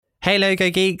Hey Logo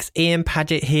Geeks, Ian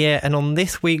Paget here, and on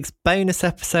this week's bonus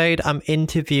episode, I'm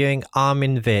interviewing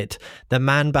Armin Vit, the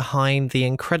man behind the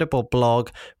incredible blog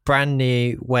Brand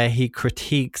New, where he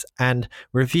critiques and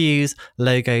reviews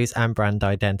logos and brand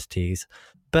identities.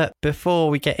 But before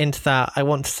we get into that, I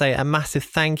want to say a massive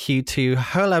thank you to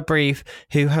Hola Brief,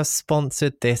 who has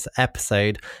sponsored this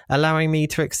episode, allowing me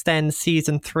to extend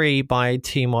season 3 by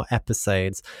 2 more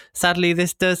episodes. Sadly,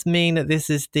 this does mean that this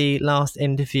is the last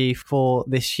interview for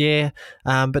this year,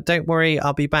 but don't worry,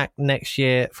 I'll be back next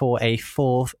year for a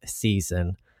 4th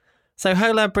season. So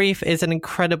Hola Brief is an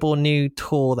incredible new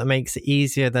tool that makes it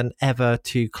easier than ever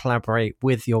to collaborate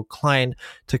with your client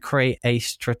to create a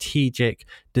strategic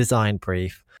design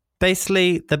brief.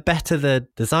 Basically, the better the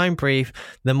design brief,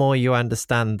 the more you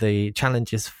understand the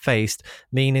challenges faced,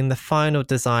 meaning the final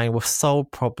design will solve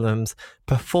problems,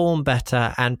 perform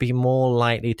better, and be more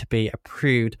likely to be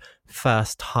approved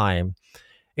first time.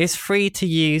 It's free to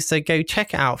use, so go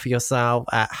check it out for yourself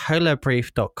at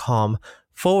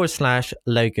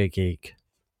holabrief.com/Logo Geek.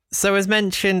 So as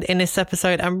mentioned in this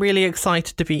episode, I'm really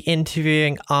excited to be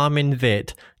interviewing Armin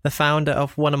Vit, the founder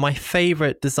of one of my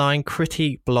favorite design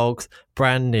critique blogs,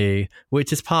 Brand New,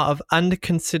 which is part of Under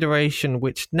Consideration,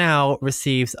 which now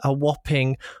receives a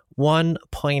whopping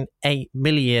 1.8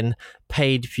 million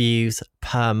paid views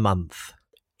per month.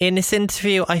 In this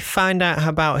interview, I found out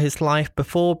about his life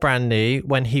before Brand New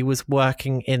when he was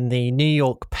working in the New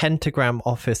York Pentagram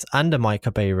office under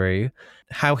Michael Beirut,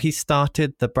 how he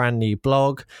started the Brand New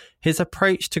blog, his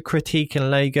approach to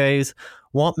critiquing logos,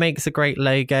 what makes a great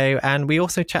logo, and we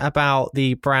also chat about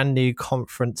the Brand New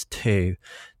conference too.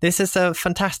 This is a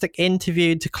fantastic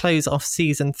interview to close off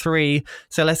season 3,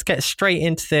 so let's get straight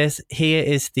into this. Here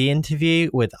is the interview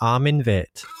with Armin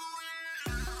Vit.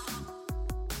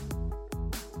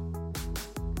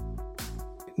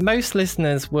 Most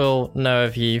listeners will know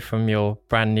of you from your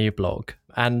Brand New blog,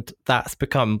 and that's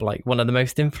become like one of the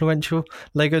most influential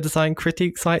logo design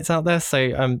critique sites out there.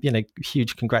 So,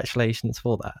 huge congratulations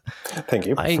for that. Thank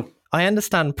you. I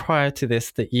understand prior to this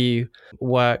that you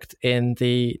worked in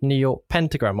the New York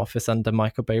Pentagram office under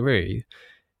Michael Beirut.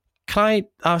 Can I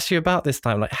ask you about this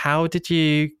time? Like, how did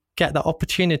you get that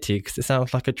opportunity? Because it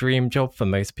sounds like a dream job for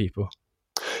most people.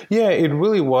 Yeah, it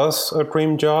really was a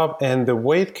dream job. And the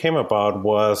way it came about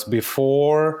was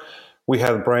before we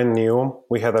had Brand New,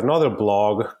 we had another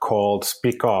blog called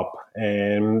Speak Up.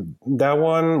 And that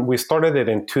one, we started it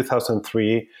in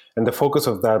 2003. And the focus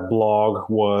of that blog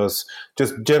was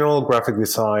just general graphic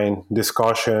design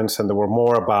discussions. And they were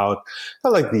more about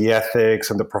like the ethics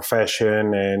and the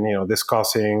profession and,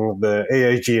 discussing the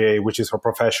AIGA, which is our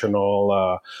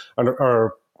professional,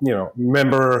 our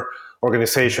member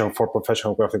organization for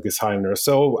professional graphic designers.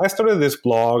 So I started this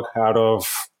blog out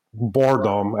of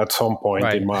boredom at some point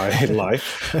in my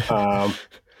life.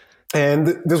 And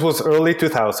this was early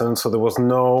 2000s, so there was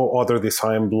no other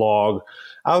design blog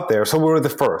out there. So we were the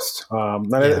first. I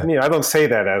don't say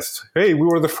that as, hey, we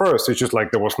were the first. It's just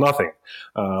like there was nothing.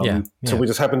 So we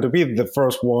just happened to be the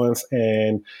first ones.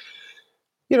 And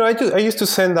I used to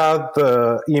send out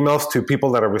the emails to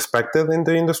people that are respected in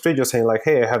the industry, just saying like,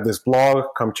 hey, I have this blog,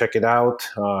 come check it out.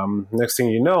 Next thing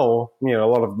you know, a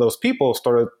lot of those people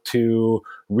started to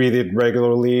read it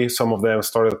regularly. Some of them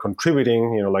started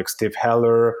contributing, like Steve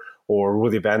Heller or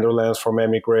Rudy Vanderlans from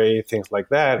Emigre, things like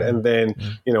that. And then,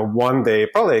 one day,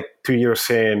 probably like 2 years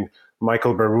in,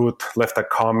 Michael Beirut left a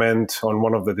comment on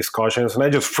one of the discussions, and I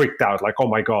just freaked out, like, oh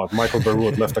my God, Michael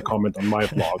Beirut left a comment on my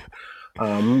blog.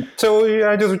 So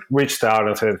I just reached out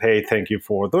and said, hey, thank you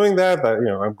for doing that.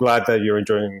 I'm glad that you're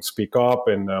enjoying Speak Up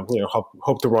and,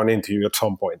 hope to run into you at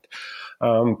some point.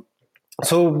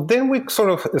 So then we sort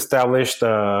of established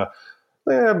a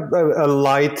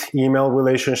light email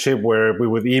relationship where we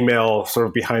would email sort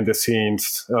of behind the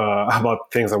scenes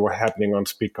about things that were happening on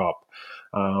Speak Up.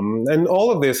 And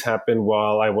all of this happened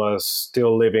while I was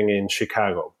still living in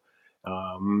Chicago.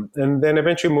 And then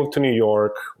eventually moved to New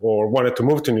York, or wanted to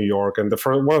move to New York. And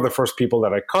one of the first people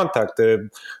that I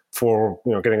contacted for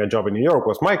getting a job in New York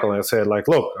was Michael. And I said, like,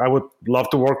 look, I would love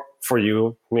to work for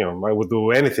you. I would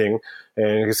do anything.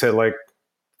 And he said, like,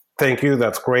 thank you,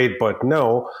 that's great, but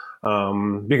no.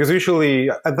 Because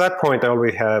usually at that point I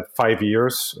already had 5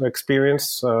 years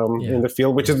experience in the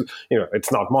field, which is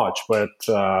it's not much, but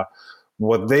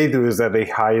what they do is that they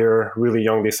hire really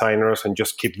young designers and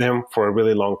just keep them for a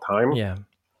really long time. Yeah.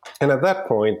 And at that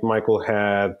point, Michael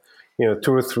had, 2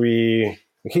 or 3,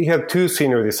 he had 2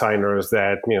 senior designers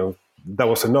that, that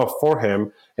was enough for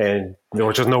him, and there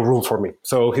was just no room for me.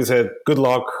 So he said, good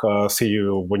luck, see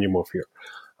you when you move here.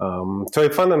 So I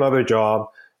found another job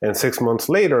And 6 months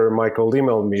later, Michael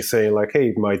emailed me saying like,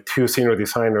 hey, my two senior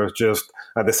designers just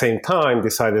at the same time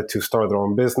decided to start their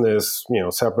own business,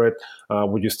 separate.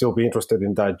 Would you still be interested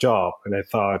in that job? And I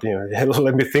thought,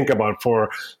 let me think about it for,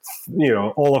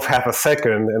 all of half a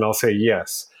second, and I'll say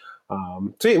yes.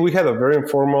 So yeah, we had a very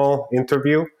informal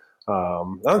interview. I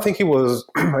don't think he was,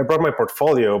 I brought my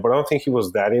portfolio, but I don't think he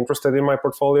was that interested in my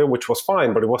portfolio, which was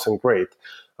fine, but it wasn't great.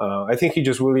 I think he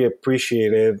just really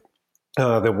appreciated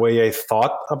the way I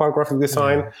thought about graphic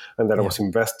design, and that I was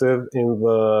invested in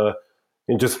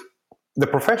just the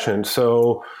profession.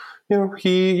 So,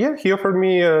 he offered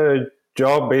me a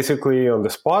job basically on the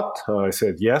spot. I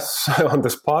said yes on the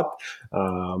spot.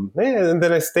 And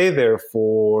then I stayed there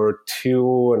for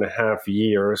 2.5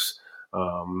 years.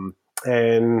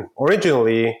 And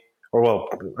originally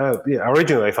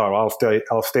I thought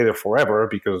I'll stay there forever,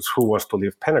 because who wants to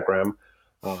leave Pentagram?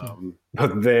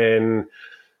 But then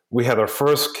we had our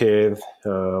first kid,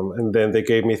 and then they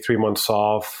gave me 3 months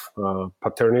off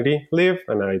paternity leave,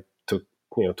 and I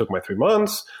took my 3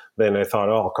 months. Then I thought,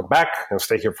 I'll come back and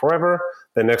stay here forever.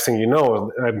 The next thing you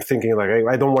know, I'm thinking like,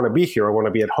 I don't want to be here. I want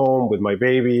to be at home with my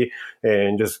baby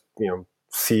and just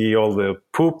see all the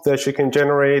poop that she can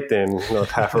generate and not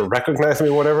have her recognize me,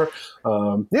 whatever.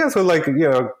 So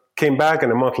came back,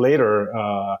 and a month later,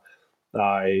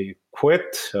 I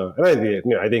quit. And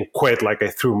I didn't quit like I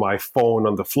threw my phone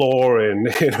on the floor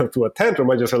and threw a tantrum.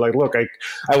 I just said like, look, I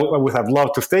would have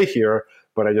loved to stay here,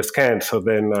 but I just can't. So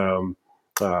then,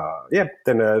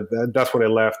 that's when I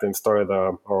left and started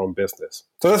our own business.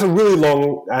 So that's a really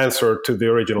long answer to the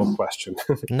original question.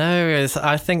 No,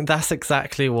 I think that's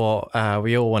exactly what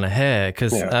we all want to hear,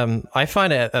 because I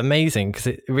find it amazing, because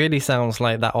it really sounds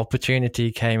like that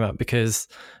opportunity came up because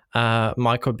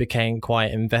Michael became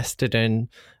quite invested in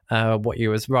what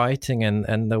you was writing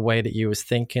and the way that you was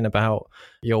thinking about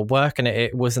your work, and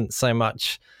it wasn't so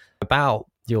much about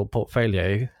your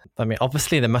portfolio. I mean,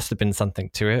 obviously there must have been something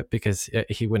to it, because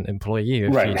he wouldn't employ you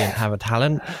if you didn't have a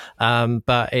talent.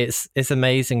 But it's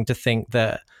amazing to think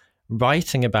that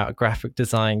writing about graphic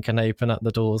design can open up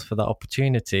the doors for that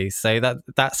opportunity. So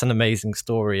that's an amazing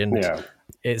story, and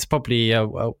it's probably a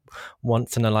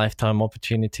once in a lifetime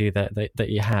opportunity that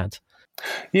you had.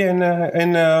 Yeah,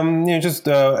 just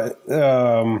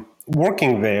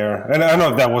working there, and I don't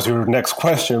know if that was your next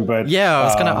question, but I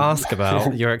was going to ask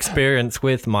about your experience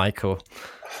with Michael.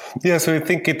 Yeah, so I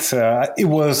think it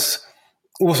was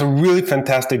a really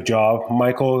fantastic job.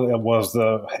 Michael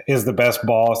is the best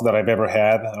boss that I've ever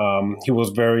had. He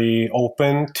was very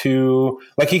open to,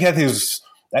 like, he had his,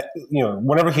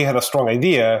 whenever he had a strong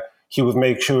idea, he would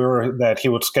make sure that he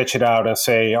would sketch it out and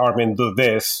say, Armin, do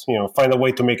this, find a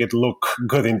way to make it look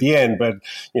good in the end. But,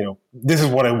 this is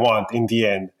what I want in the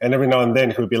end. And every now and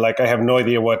then he would be like, I have no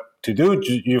idea what to do.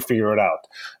 You figure it out.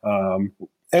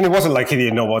 And it wasn't like he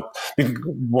didn't know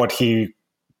what he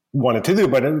wanted to do,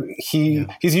 but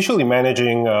he's usually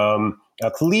managing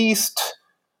at least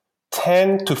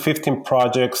 10 to 15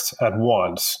 projects at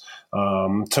once.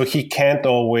 So he can't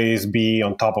always be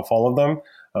on top of all of them.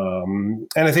 And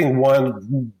I think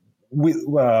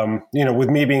with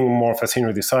me being more of a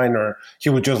senior designer, he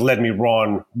would just let me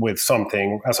run with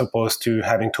something as opposed to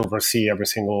having to oversee every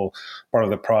single part of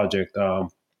the project.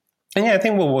 And I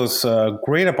think what was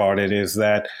great about it is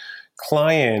that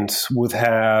clients would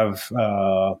have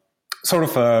sort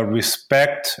of a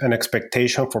respect and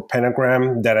expectation for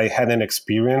Pentagram that I hadn't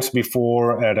experienced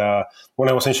before. When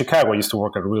I was in Chicago, I used to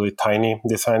work at a really tiny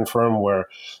design firm where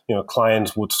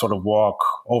clients would sort of walk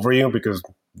over you because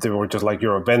they were just like,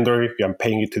 you're a vendor, I'm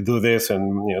paying you to do this,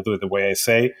 and do it the way I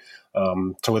say.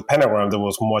 So with Pentagram, there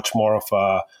was much more of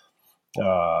a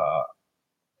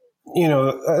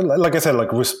like I said,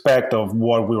 like respect of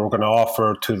what we were going to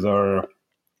offer to their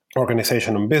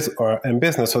organization and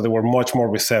business. So they were much more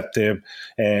receptive,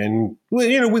 and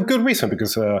with good reason,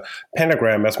 because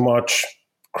Pentagram, as much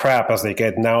crap as they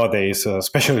get nowadays,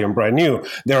 especially on brand new,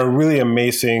 they're a really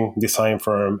amazing design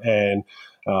firm, and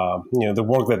the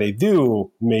work that they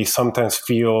do may sometimes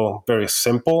feel very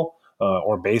simple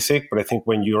or basic, but I think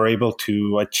when you're able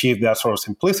to achieve that sort of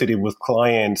simplicity with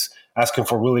clients asking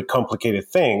for really complicated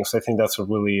things, I think that's a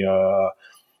really kind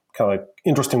of like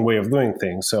interesting way of doing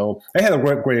things. So I had a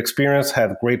great experience,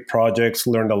 had great projects,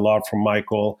 learned a lot from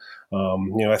Michael.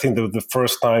 I think the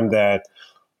first time that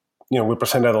we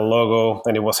presented a logo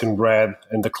and it was in red,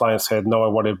 and the client said, no, I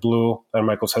want it blue. And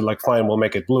Michael said, like, fine, we'll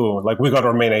make it blue. Like, we got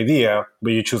our main idea,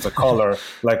 but you choose the color.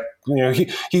 Like,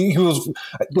 he was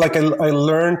like, I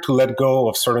learned to let go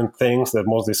of certain things that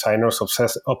most designers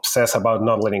obsess about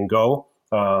not letting go.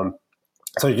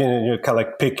 So you kind of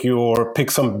like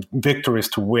pick some victories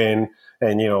to win,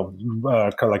 and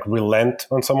kind of like relent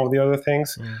on some of the other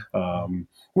things.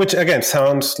 Which again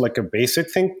sounds like a basic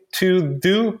thing to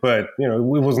do, but it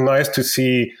was nice to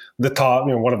see the top,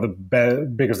 one of the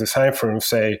biggest design firms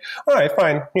say, "All right,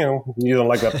 fine, you don't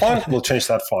like that font, we'll change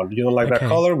that font. You don't like that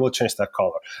color, we'll change that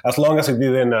color." As long as it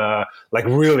didn't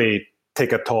really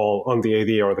take a toll on the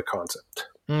idea or the concept.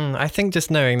 I think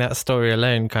just knowing that story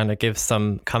alone kind of gives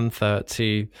some comfort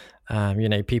to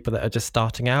people that are just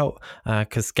starting out,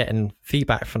 because getting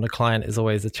feedback from the client is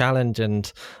always a challenge,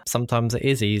 and sometimes it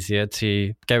is easier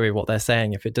to go with what they're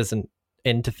saying if it doesn't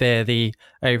interfere the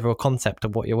overall concept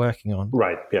of what you're working on.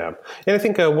 Right, yeah. And I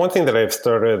think one thing that I've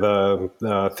started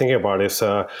thinking about is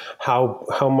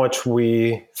how much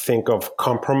we think of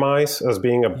compromise as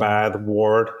being a bad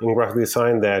word in graphic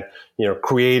design, that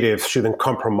creatives shouldn't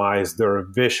compromise their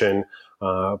vision.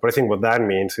 But I think what that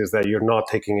means is that you're not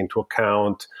taking into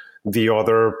account the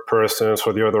other person's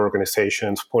or the other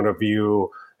organization's point of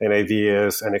view and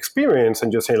ideas and experience,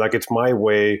 and just saying it's my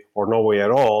way or no way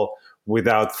at all,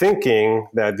 without thinking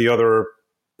that the other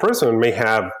person may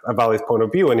have a valid point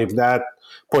of view. And if that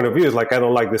point of view is I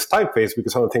don't like this typeface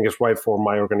because I don't think it's right for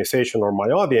my organization or my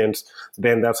audience,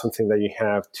 then that's something that you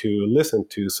have to listen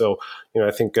to. So,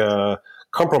 I think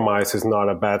compromise is not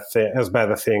as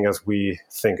bad a thing as we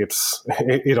think it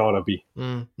ought to be.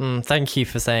 Thank you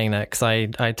for saying that, because I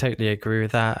totally agree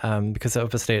with that, because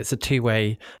obviously it's a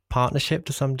two-way partnership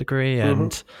to some degree,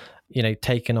 and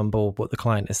taking on board what the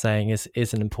client is saying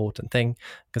is an important thing,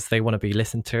 because they want to be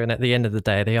listened to, and at the end of the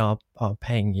day they are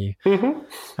paying you.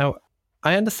 Now,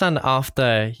 I understand that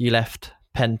after you left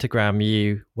Pentagram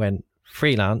you went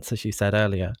freelance, as you said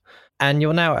earlier, and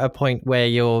you're now at a point where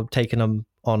you're taking on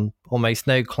almost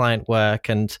no client work,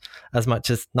 and as much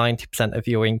as 90% of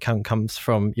your income comes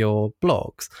from your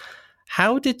blogs.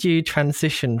 How did you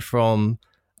transition from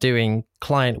doing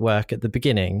client work at the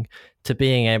beginning to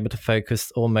being able to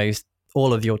focus almost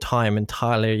all of your time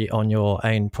entirely on your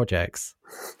own projects?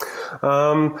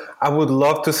 I would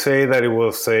love to say that it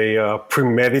was a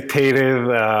premeditated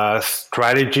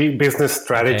business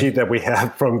strategy that we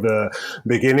had from the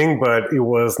beginning, but it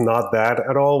was not that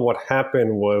at all. What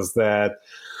happened was that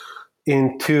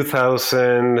in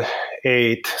 2008,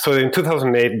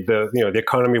 the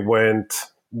economy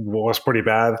was pretty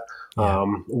bad. Yeah.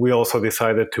 We also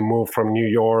decided to move from New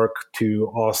York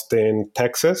to Austin,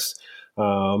 Texas.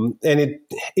 And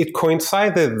it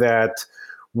coincided that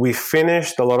we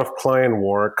finished a lot of client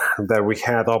work that we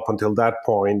had up until that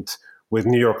point with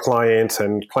New York clients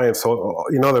and clients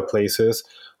in other places.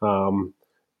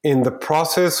 In the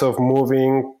process of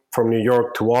moving from New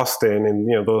York to Austin, and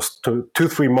those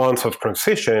 2-3 months of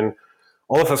transition,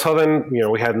 all of a sudden,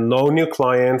 we had no new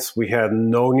clients, we had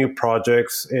no new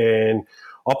projects, and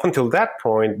up until that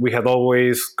point, we had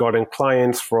always gotten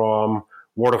clients from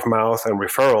word of mouth and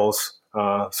referrals.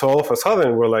 So all of a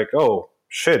sudden, we're like, oh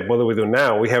shit, what do we do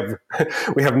now? We have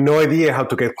no idea how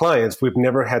to get clients. We've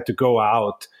never had to go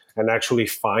out and actually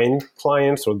find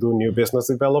clients or do new business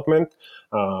development.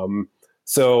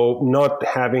 So not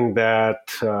having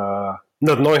that,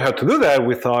 not knowing how to do that,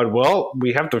 we thought, well,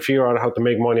 we have to figure out how to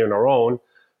make money on our own.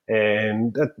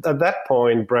 And at that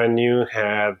point, Brand New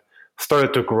had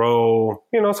started to grow,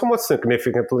 somewhat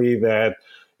significantly, that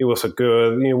it was a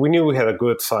good, we knew we had a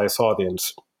good size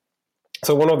audience.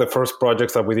 So one of the first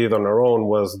projects that we did on our own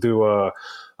was do a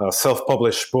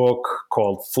self-published book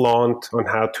called Flaunt on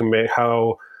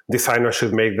how designers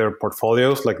should make their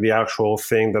portfolios, like the actual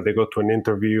thing that they go to an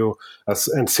interview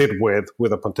and sit with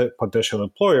a potential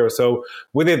employer. So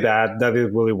we did that. That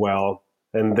did really well.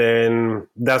 And then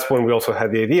that's when we also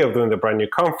had the idea of doing the Brand New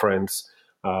conference.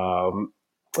 And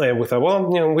we thought, well,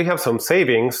 we have some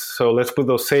savings, so let's put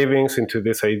those savings into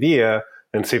this idea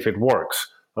and see if it works.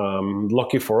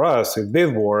 Lucky for us, it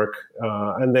did work.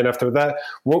 And then after that,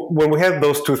 when we had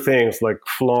those two things, like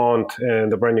Flaunt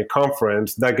and the Brand New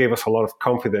conference, that gave us a lot of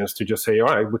confidence to just say, all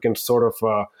right, we can sort of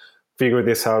figure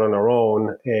this out on our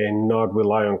own and not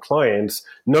rely on clients,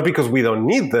 not because we don't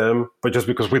need them, but just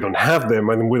because we don't have them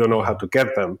and we don't know how to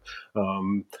get them.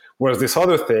 Whereas this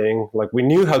other thing, like we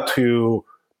knew how to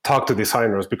talk to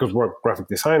designers because we're graphic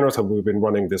designers and we've been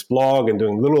running this blog and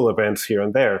doing little events here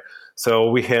and there. So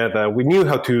we knew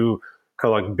how to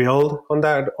kind of like build on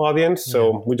that audience.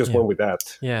 So we just went with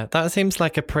that. Yeah, that seems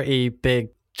like a pretty big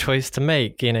choice to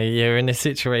make. You're in a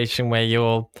situation where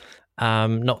you're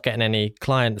not getting any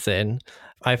clients in.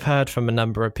 I've heard from a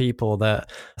number of people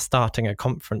that starting a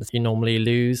conference, you normally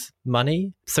lose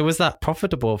money. So was that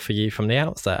profitable for you from the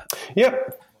outset? Yeah.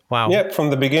 Wow. Yeah, from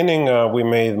the beginning, we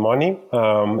made money.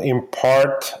 In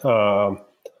part,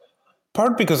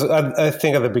 Part because I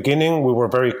think at the beginning we were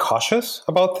very cautious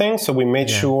about things, so we made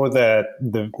sure that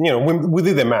we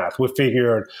did the math. We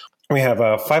figured we have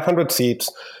 500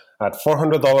 seats at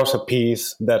 $400 a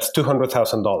piece. That's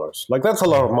 $200,000. Like that's a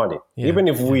lot of money. Even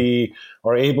if we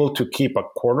are able to keep a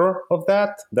quarter of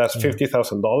that, that's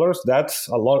 $50,000. That's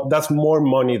a lot. That's more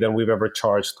money than we've ever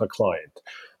charged a client.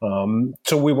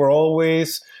 So we were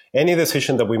always, any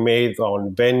decision that we made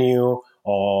on venue,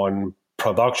 on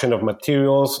production of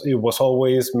materials, it was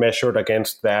always measured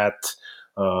against that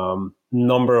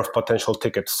number of potential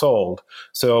tickets sold.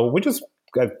 So we just,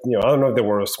 I don't know if they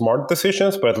were smart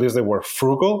decisions, but at least they were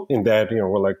frugal in that,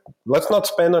 we're like, let's not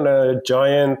spend on a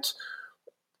giant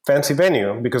fancy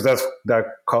venue because that's going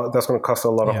to cost a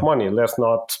lot of money. Let's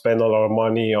not spend a lot of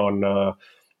money on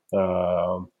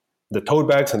the tote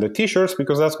bags and the t-shirts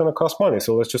because that's going to cost money.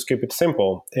 So let's just keep it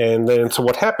simple. And then, so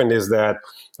what happened is that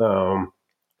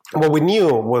what we knew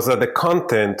was that the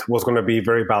content was going to be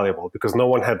very valuable because no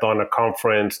one had done a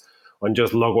conference on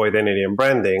just logo identity and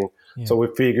branding. So we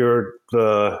figured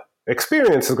the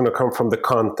experience is going to come from the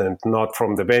content, not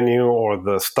from the venue or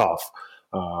the stuff.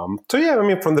 From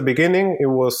the beginning, it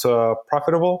was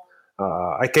profitable.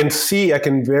 I can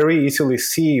very easily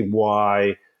see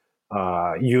why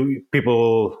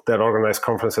people that organize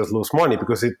conferences lose money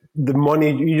because the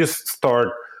money, you just start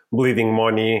bleeding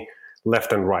money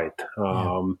left and right.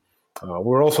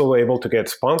 We're also able to get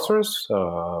sponsors,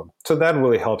 so that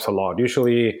really helps a lot.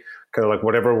 Usually, kind of like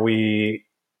whatever we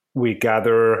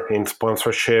gather in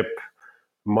sponsorship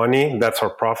money, that's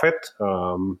our profit.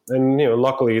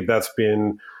 Luckily, that's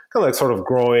been kind of like sort of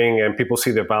growing, and people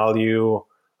see the value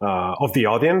of the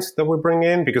audience that we bring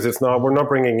in because we're not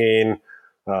bringing in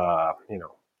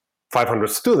 500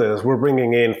 students. We're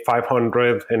bringing in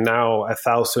 500 and now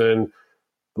 1,000.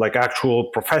 Like actual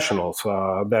professionals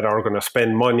that are going to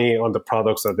spend money on the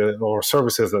products or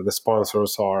services that the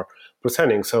sponsors are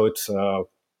presenting. So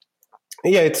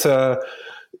we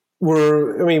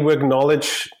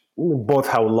acknowledge both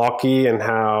how lucky and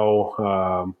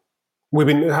how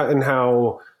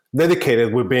how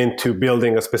dedicated we've been to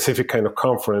building a specific kind of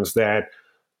conference that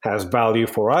has value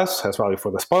for us, has value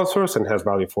for the sponsors, and has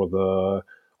value for the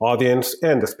audience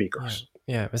and the speakers.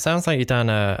 Yeah, it sounds like you've done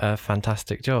a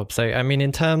fantastic job. So, I mean,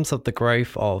 in terms of the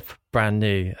growth of Brand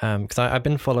New, because I've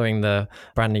been following the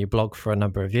Brand New blog for a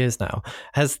number of years now,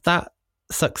 has that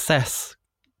success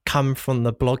come from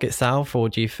the blog itself, or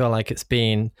do you feel like it's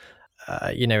been,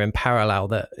 in parallel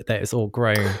that it's all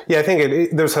grown? Yeah, I think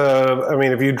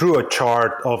if you drew a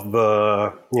chart of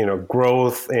the,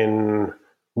 growth in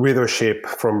readership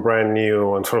from Brand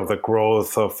New and sort of the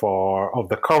growth of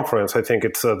the conference, I think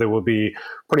they will be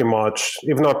pretty much,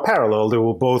 if not parallel, they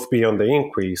will both be on the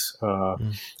increase.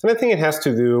 And I think it has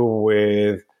to do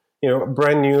with,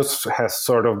 Brand New has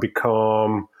sort of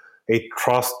become a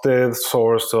trusted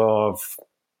source of,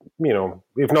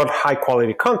 if not high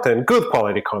quality content, good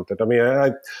quality content. I mean,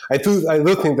 I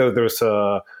do think that there's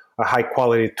a high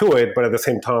quality to it, but at the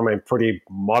same time, I'm pretty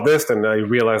modest, and I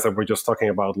realize that we're just talking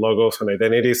about logos and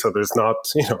identity, so there's not,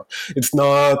 it's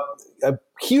not a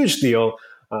huge deal.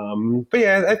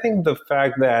 I think the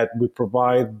fact that we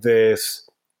provide this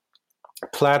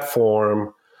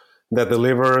platform that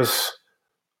delivers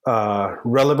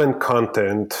relevant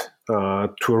content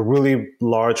to a really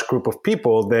large group of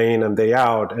people day in and day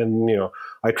out, and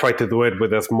I try to do it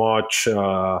with as much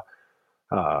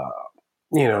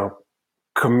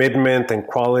commitment and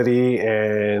quality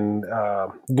and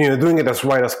doing it as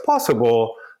right as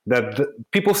possible, that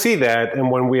people see that. And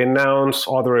when we announce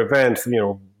other events,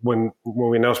 when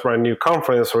we announce Brand New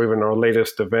conference or even our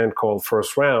latest event called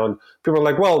First Round, people are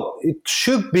like, well, it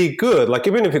should be good. Like,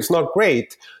 even if it's not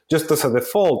great, just as a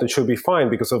default, it should be fine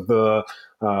because of the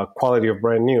quality of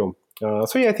Brand New. I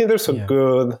think there's a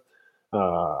good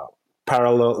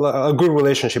a good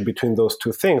relationship between those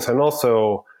two things. And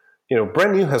also,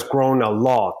 Brand New has grown a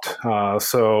lot.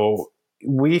 So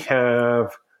we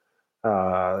have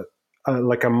the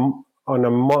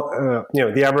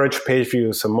average page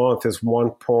views a month is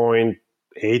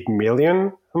 1.8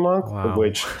 million a month, wow.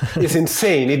 Which is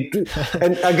insane.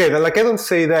 And again, I don't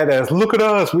say that as, look at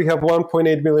us, we have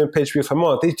 1.8 million page views a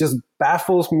month. It just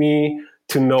baffles me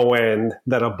to no end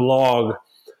that a blog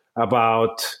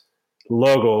about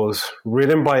logos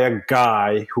written by a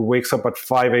guy who wakes up at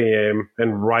 5 a.m.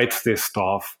 and writes this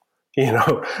stuff,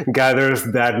 gathers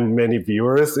that many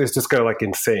viewers. It's just kind of like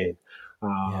insane.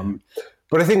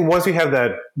 But I think once you have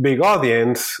that big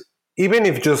audience, even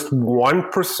if just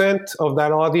 1% of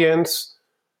that audience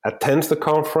attends the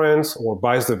conference or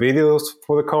buys the videos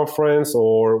for the conference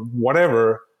or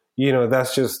whatever,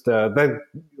 that's just that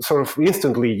sort of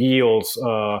instantly yields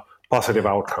a positive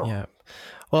outcome. Yeah.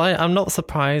 Well, I'm not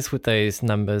surprised with those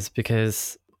numbers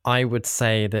because I would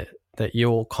say that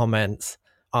your comments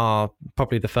are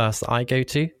probably the first that I go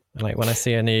to. Like when I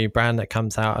see a new brand that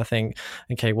comes out, I think,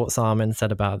 okay, what's Armin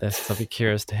said about this? 'Cause I'll be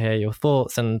curious to hear your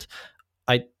thoughts. And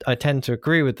I tend to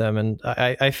agree with them. And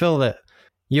I feel that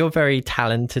you're very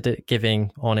talented at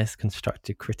giving honest,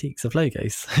 constructive critiques of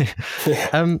logos.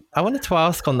 I wanted to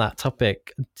ask on that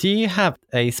topic, do you have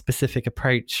a specific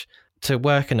approach to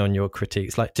working on your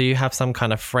critiques? Like, do you have some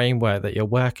kind of framework that you're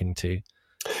working to?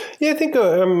 Yeah, I think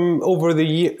over the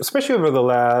year, especially over the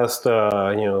last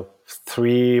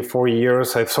 3-4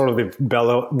 years, I've sort of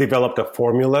developed a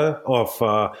formula of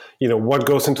what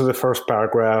goes into the first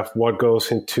paragraph, what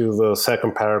goes into the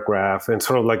second paragraph, and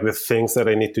sort of like the things that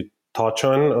I need to touch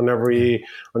on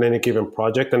any given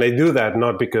project. And I do that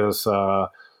not because I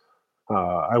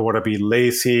want to be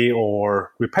lazy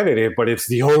or repetitive, but it's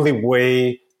the only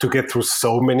way to get through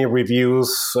so many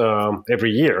reviews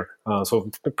every year. So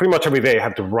pretty much every day I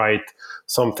have to write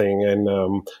something.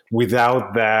 And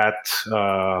without that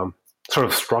sort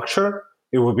of structure,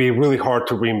 it would be really hard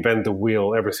to reinvent the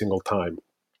wheel every single time.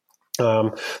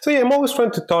 So yeah, I'm always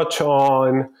trying to touch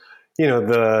on,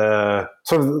 the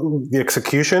sort of the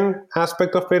execution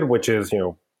aspect of it, which is,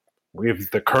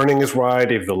 if the kerning is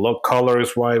right, if the look color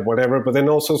is right, whatever, but then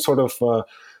also sort of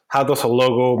how does a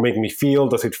logo make me feel?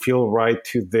 Does it feel right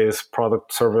to this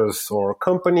product, service, or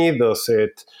company? Does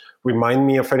it remind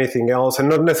me of anything else? And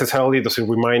not necessarily does it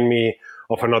remind me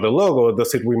of another logo.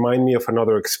 Does it remind me of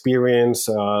another experience?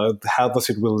 How does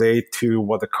it relate to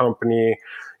what the company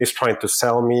is trying to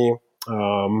sell me?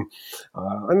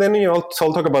 And then, I'll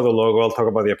talk about the logo, I'll talk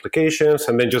about the applications,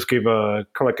 and then just give a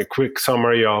kind of like a quick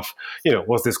summary of,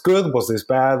 was this good? Was this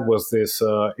bad? Was this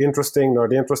interesting?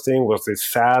 Not interesting? Was this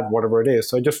sad? Whatever it is.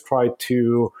 So I just try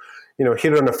to,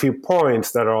 hit on a few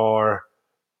points that are,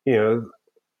 and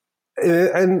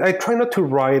I try not to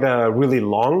write really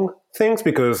long things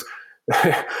because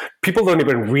people don't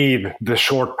even read the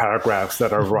short paragraphs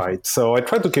that I write. So I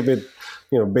try to keep it,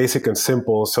 basic and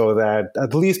simple so that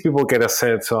at least people get a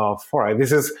sense of, all right,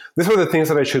 these are the things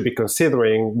that I should be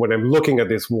considering when I'm looking at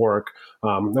this work,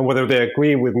 and whether they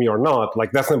agree with me or not.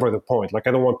 Like, that's never the point. Like,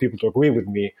 I don't want people to agree with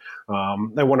me.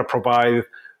 I want to provide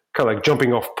kind of like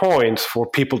jumping off points for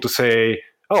people to say,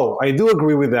 oh, I do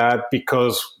agree with that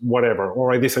because whatever,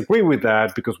 or I disagree with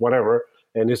that because whatever.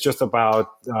 And it's just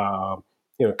about, kind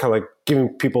of like giving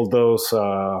people those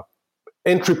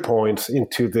entry points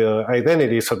into the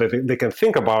identity so that they can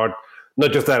think about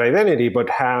not just that identity, but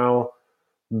how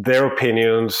their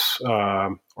opinions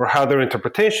or how their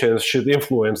interpretations should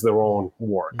influence their own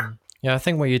work. Yeah, I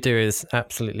think what you do is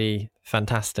absolutely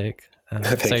fantastic.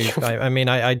 Thank you.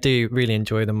 I do really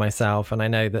enjoy them myself, and I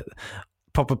know that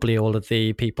probably all of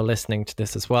the people listening to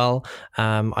this as well.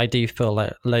 I do feel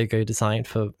like logo design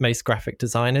for most graphic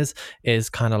designers is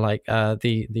kind of like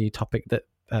the topic that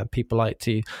people like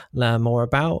to learn more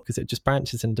about, because it just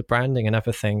branches into branding and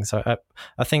everything. So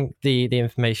I think the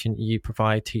information you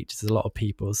provide teaches a lot of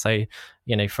people. So,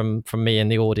 from me and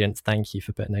the audience, thank you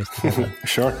for putting those together.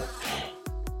 Sure.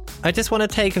 I just want to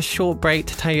take a short break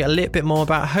to tell you a little bit more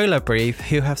about Holobrief,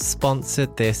 who have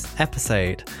sponsored this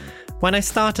episode. When I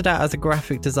started out as a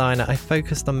graphic designer, I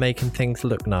focused on making things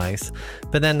look nice,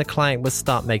 but then the client would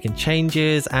start making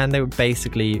changes and they would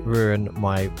basically ruin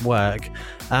my work.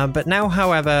 But now,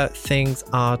 however, things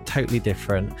are totally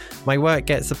different. My work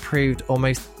gets approved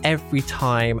almost every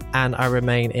time and I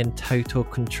remain in total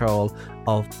control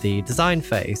of the design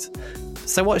phase.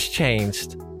 So what's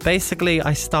changed? Basically,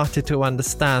 I started to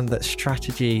understand that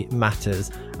strategy matters,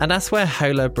 and that's where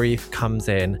Holobrief comes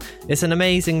in. It's an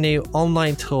amazing new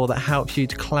online tool that helps you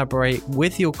to collaborate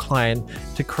with your client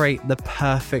to create the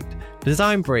perfect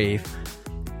design brief.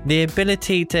 The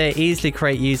ability to easily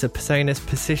create user personas,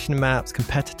 position maps,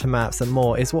 competitor maps, and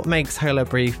more is what makes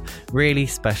Holobrief really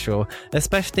special,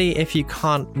 especially if you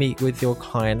can't meet with your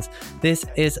clients. This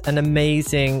is an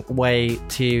amazing way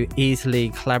to easily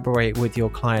collaborate with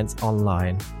your clients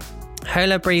online.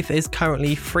 Holobrief is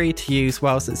currently free to use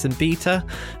whilst it's in beta,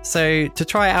 so to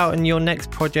try it out in your next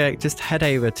project, just head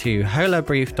over to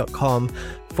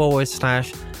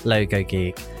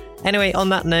holobrief.com/logogeek. Anyway, on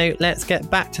that note, let's get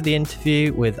back to the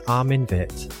interview with Armin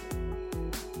Vit.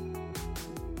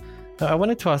 I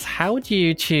wanted to ask, how do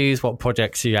you choose what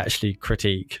projects you actually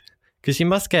critique? Because you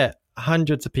must get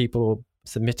hundreds of people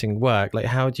submitting work. Like,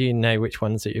 how do you know which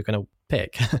ones that you're going to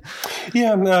pick?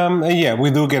 Yeah,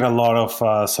 we do get a lot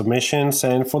of submissions.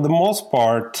 And for the most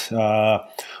part,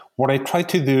 what I try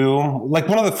to do, like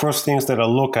one of the first things that I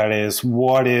look at is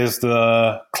what is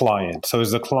the client? So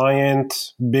is the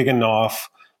client big enough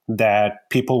that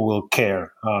people will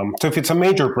care. So if it's a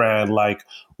major brand like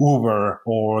Uber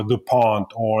or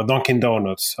DuPont or Dunkin'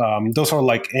 Donuts, those are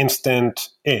like instant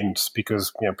ins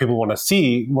because people want to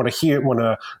see, want to hear, want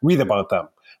to read about them.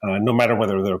 No matter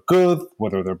whether they're good,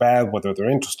 whether they're bad, whether they're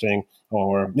interesting,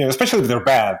 or especially if they're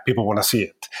bad, people want to see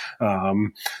it.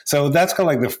 So that's kind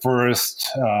of like the first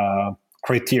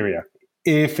criteria.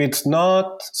 If it's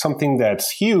not something that's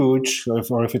huge,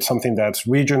 or if it's something that's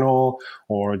regional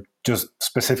or just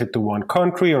specific to one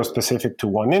country or specific to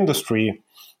one industry,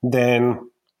 then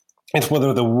it's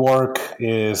whether the work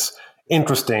is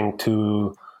interesting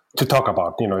to talk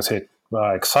about. Is it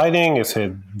exciting? Is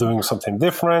it doing something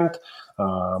different?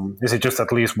 Is it just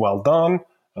at least well done?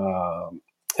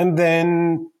 And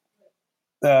then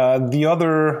the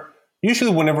other, usually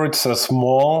whenever it's a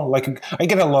small, like I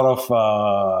get a lot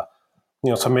of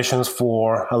submissions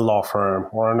for a law firm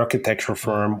or an architecture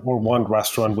firm or one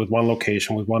restaurant with one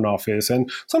location, with one office.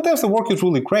 And sometimes the work is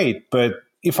really great. But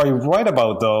if I write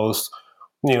about those,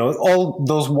 all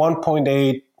those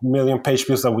 1.8 million page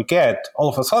views that we get, all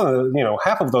of a sudden,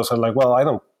 half of those are like, well, I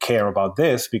don't care about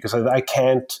this because I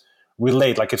can't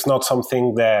relate. Like it's not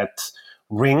something that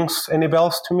rings any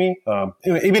bells to me.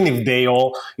 Even if they've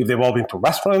all been to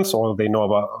restaurants or they know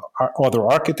about other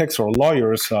architects or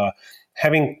lawyers,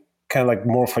 having kind of like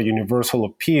more of a universal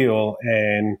appeal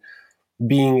and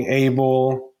being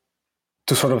able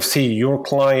to sort of see your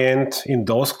client in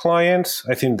those clients,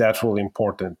 I think that's really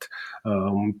important.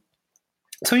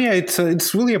 So yeah,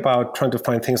 it's really about trying to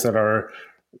find things that are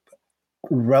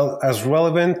as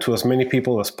relevant to as many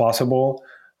people as possible,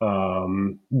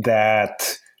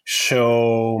 that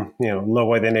show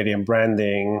low identity and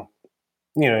branding,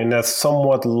 in a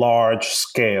somewhat large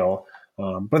scale.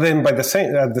 But then at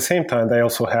the same time, they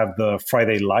also have the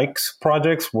Friday Likes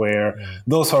projects where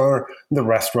those are the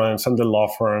restaurants and the law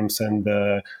firms and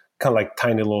the kind of like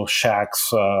tiny little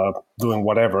shacks doing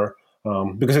whatever,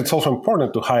 because it's also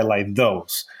important to highlight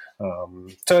those.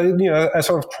 So, I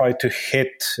sort of try to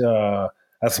hit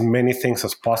as many things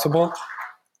as possible,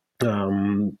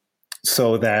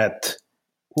 so that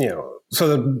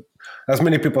as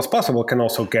many people as possible can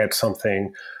also get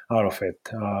something out of it.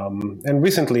 And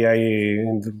recently,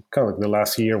 in kind of like the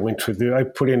last year, I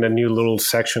put in a new little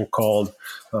section called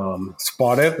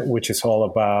Spotted, which is all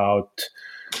about,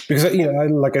 because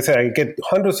like I said, I get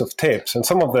hundreds of tips, and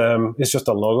some of them is just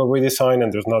a logo redesign,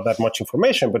 and there's not that much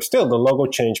information, but still, the logo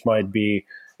change might be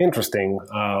interesting.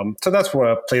 So that's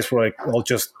a place where I'll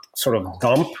just sort of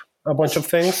dump a bunch of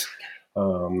things.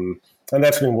 And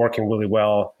that's been working really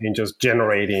well in just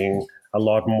generating a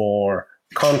lot more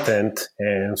content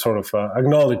and sort of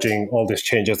acknowledging all these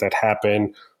changes that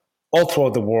happen all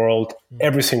throughout the world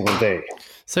every single day.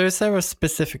 So is there a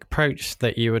specific approach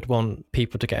that you would want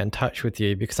people to get in touch with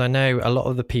you? Because I know a lot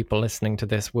of the people listening to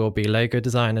this will be logo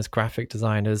designers, graphic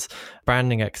designers,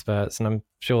 branding experts, and I'm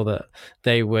sure that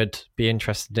they would be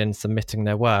interested in submitting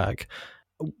their work.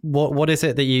 What is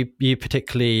it that you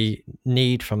particularly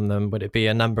need from them? Would it be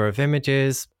a number of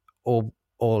images or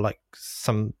like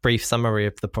some brief summary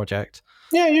of the project?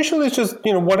 Yeah, usually it's just,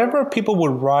 whatever people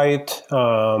would write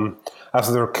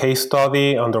as their case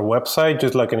study on their website,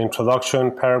 just like an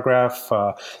introduction paragraph.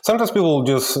 Sometimes people will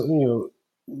just,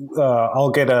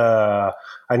 I'll get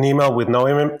an email with no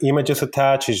images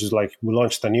attached. It's just like, we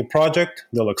launched a new project.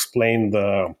 They'll explain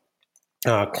the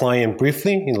client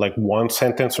briefly in like one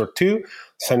sentence or two,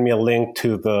 send me a link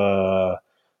to the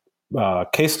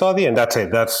case study, and that's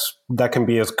it. That can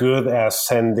be as good as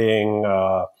sending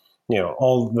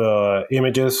all the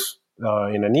images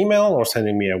in an email, or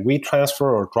sending me a WeTransfer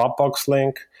or Dropbox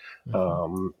link.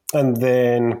 And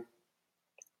then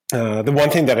the one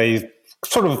thing that I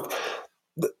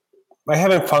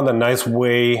haven't found a nice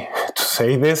way to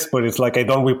say this, but it's like I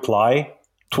don't reply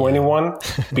to anyone,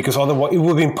 because otherwise it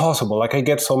would be impossible. Like I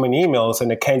get so many emails,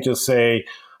 and I can't just say,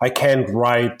 I can't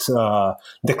write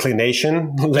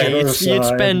declination letters. You'd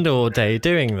spend all day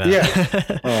doing that.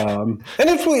 Yeah. And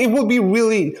it would be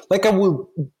really, like I would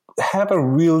have a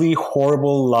really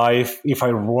horrible life if I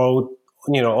wrote,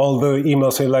 all the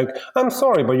emails say like, I'm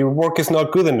sorry, but your work is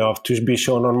not good enough to be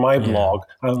shown on my blog.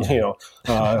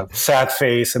 Sad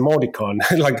face emoticon.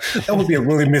 Like that would be a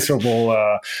really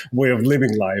miserable way of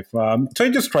living life. So I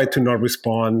just try to not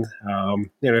respond.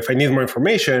 If I need more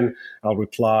information, I'll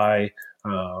reply.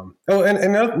 And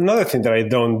another thing that I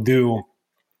don't do,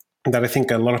 that I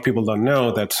think a lot of people don't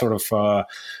know, that sort of, I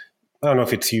don't know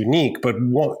if it's unique, but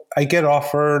I get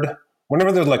offered,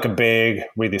 whenever there's like a big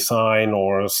redesign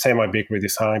or semi-big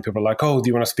redesign, people are like, oh, do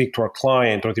you want to speak to our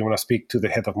client, or do you want to speak to the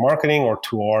head of marketing or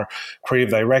to our creative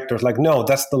directors? Like, no,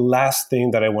 that's the last thing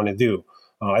that I want to do.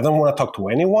 I don't want to talk to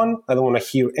anyone. I don't want to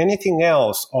hear anything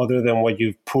else other than what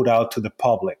you've put out to the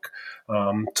public.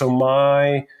 And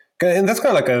that's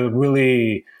kind of like a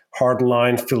really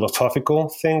hardline philosophical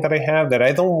thing that I have, that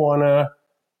I don't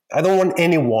want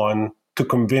anyone to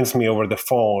convince me over the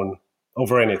phone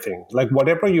over anything. Like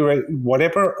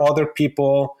whatever other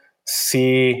people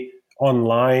see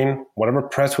online, whatever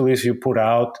press release you put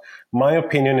out, my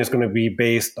opinion is going to be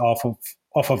based off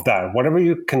of that. Whatever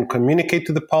you can communicate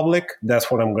to the public,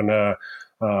 that's what I'm going to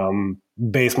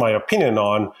base my opinion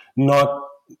on, not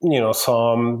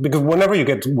because whenever you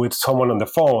get with someone on the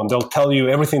phone, they'll tell you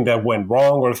everything that went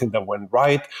wrong or everything that went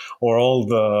right, or all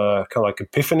the kind of like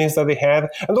epiphanies that they had.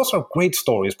 And those are great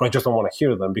stories, but I just don't want to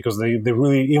hear them because they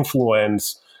really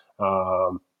influence,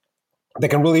 they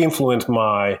can really influence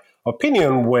my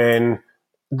opinion when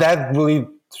that really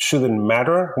shouldn't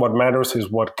matter. What matters is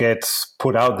what gets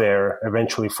put out there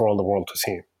eventually for all the world to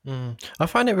see. I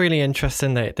find it really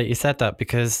interesting that you said that,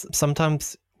 because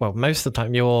sometimes, well, most of the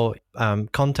time your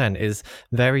content is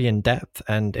very in-depth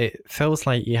and it feels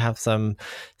like you have some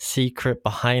secret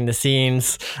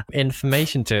behind-the-scenes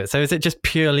information to it. So is it just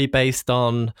purely based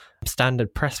on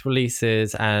standard press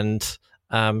releases and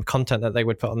content that they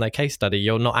would put on their case study?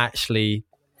 You're not actually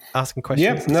asking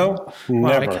questions? Yeah, no,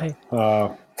 never. Okay.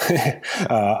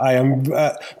 I am,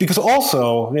 because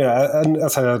also, and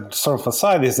as a sort of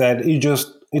aside, is that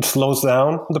it slows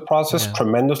down the process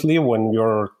tremendously when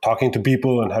you're talking to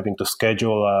people and having to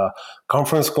schedule a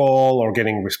conference call or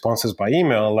getting responses by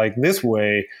email. Like this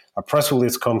way, a press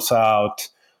release comes out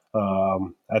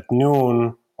at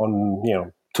noon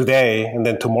on today, and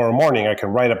then tomorrow morning I can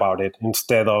write about it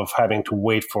instead of having to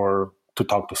wait to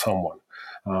talk to someone.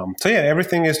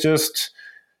 Everything is just,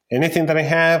 anything that I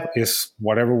have is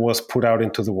whatever was put out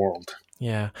into the world.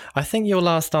 Yeah, I think your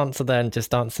last answer then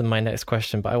just answered my next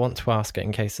question, but I want to ask it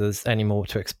in case there's any more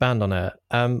to expand on it.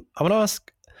 I want to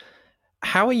ask,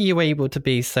 how are you able to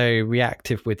be so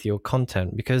reactive with your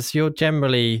content? Because you're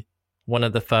generally one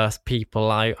of the first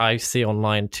people I see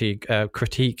online to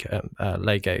critique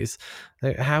logos.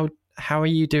 How are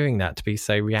you doing that to be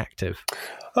so reactive?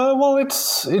 Well,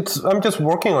 it's I'm just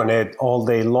working on it all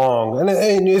day long, and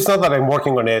it's not that I'm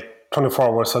working on it 24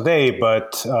 hours a day,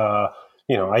 but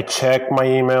I check my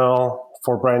email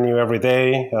for brand new every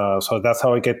day. So that's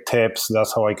how I get tips.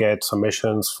 That's how I get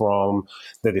submissions from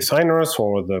the designers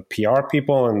or the PR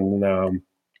people. And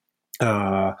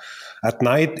at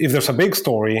night, if there's a big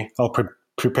story, I'll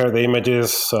prepare the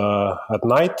images at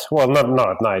night. Well, not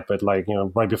at night, but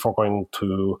right before going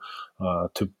to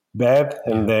bed.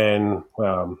 And then,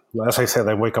 as I said,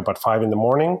 I wake up at 5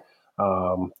 a.m.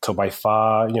 So by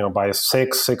 5, by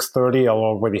 6:30, I'll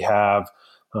already have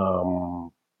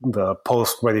the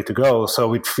post ready to go.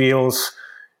 So it feels,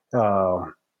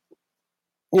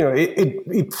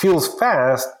 it feels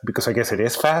fast, because I guess it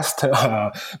is fast.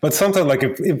 But sometimes,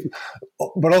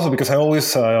 but also because I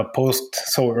always post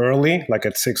so early, like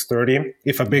at 6:30.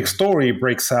 If a big story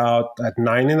breaks out at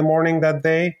 9 a.m. that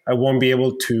day, I won't be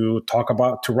able to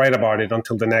write about it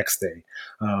until the next day.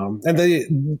 And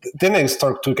then I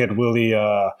start to get really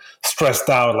stressed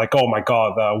out, like, oh my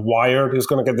God, Wired is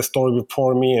going to get the story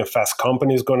before me, and Fast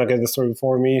Company is going to get the story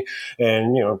before me,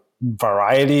 and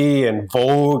Variety and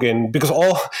Vogue, and because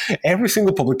every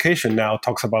single publication now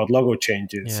talks about logo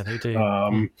changes. Yeah, they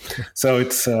do. So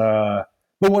it's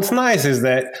but what's nice is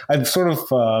that I've sort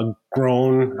of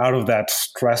grown out of that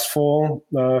stressful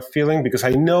feeling, because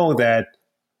I know that,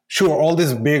 sure, all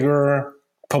these bigger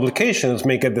publications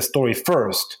may get the story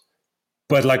first,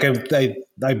 but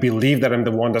I believe that I'm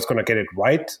the one that's going to get it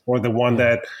right, or the one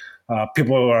that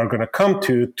people are going to come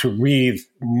to read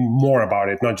more about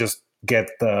it, not just get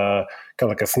the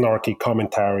kind of like a snarky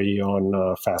commentary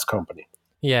on Fast Company.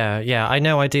 Yeah, I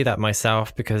know I do that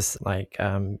myself, because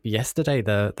yesterday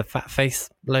the Fat Face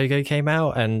logo came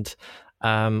out, and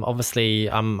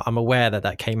obviously I'm aware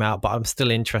that came out, but I'm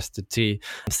still interested to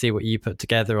see what you put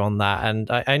together on that. And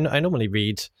I normally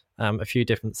read a few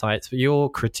different sites, but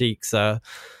your critiques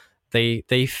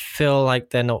they feel like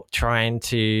they're not trying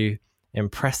to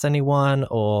impress anyone,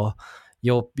 or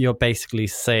you're basically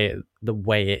say it the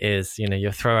way it is.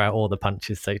 You throw out all the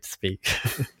punches, so to speak.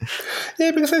 Yeah,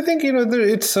 because I think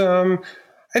it's I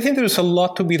think there's a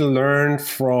lot to be learned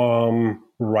from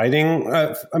writing.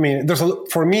 I mean,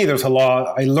 for me, there's a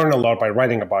lot. I learn a lot by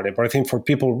writing about it. But I think for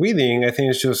people reading, I think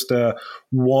it's just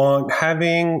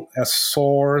having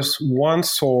one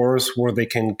source where they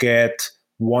can get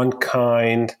one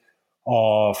kind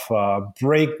of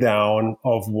breakdown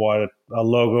of what a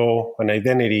logo, an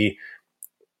identity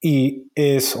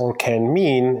is or can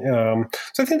mean.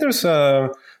 So I think there's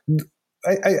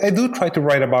I do try to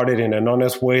write about it in an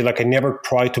honest way. Like I never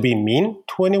try to be mean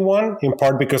to anyone, in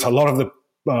part because a lot of the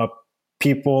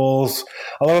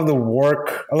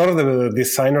work, a lot of the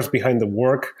designers behind the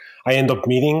work, I end up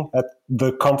meeting at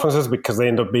the conferences because they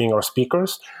end up being our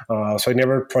speakers. So I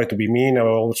never try to be mean. I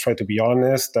always try to be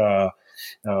honest. And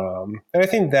I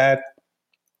think that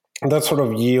sort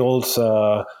of yields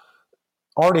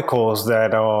articles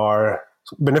that are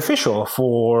beneficial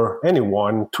for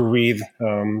anyone to read.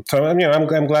 So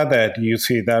I'm glad that you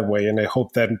see it that way, and I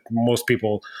hope that most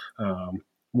people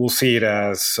will see it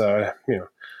as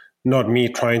not me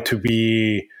trying to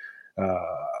be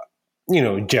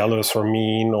jealous or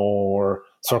mean or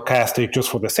sarcastic just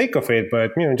for the sake of it,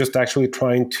 but just actually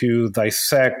trying to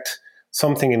dissect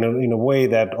something in a way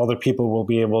that other people will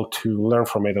be able to learn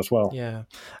from it as well. Yeah.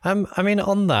 I mean,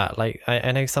 on that, like,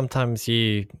 I know sometimes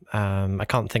you, I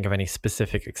can't think of any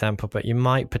specific example, but you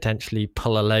might potentially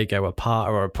pull a logo apart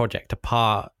or a project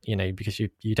apart, because you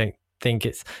don't think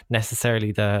it's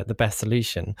necessarily the best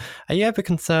solution. Are you ever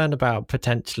concerned about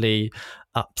potentially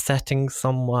upsetting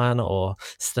someone or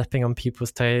stepping on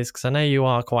people's toes? Because I know you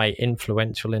are quite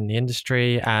influential in the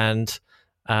industry and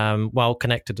well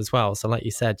connected as well. So like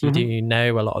you said, you do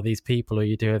know a lot of these people, or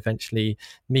you do eventually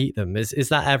meet them. Is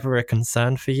that ever a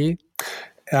concern for you?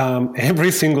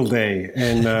 Every single day.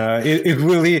 And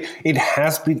it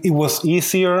has been, it was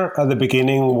easier at the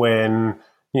beginning when,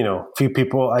 few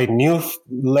people, I knew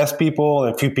less people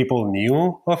and few people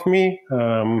knew of me.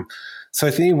 So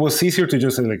I think it was easier to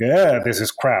just say like, this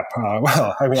is crap.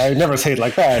 Well, I mean, I never say it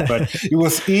like that, but it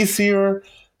was easier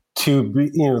to be,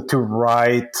 to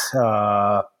write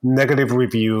negative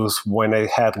reviews when I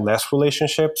had less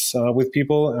relationships with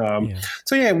people.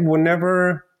 So yeah,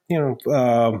 whenever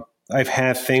I've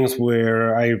had things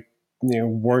where I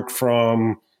work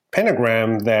from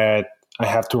Pentagram that I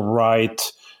have to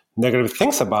write negative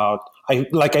things about, I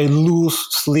lose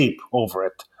sleep over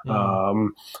it.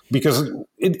 Because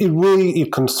it really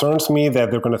concerns me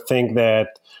that they're going to think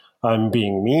that I'm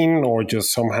being mean or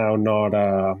just somehow not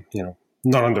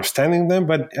understanding them.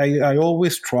 But I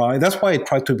always try. That's why I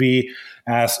try to be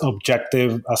as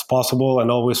objective as possible and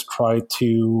always try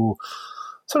to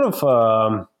sort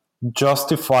of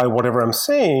justify whatever I'm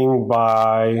saying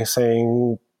by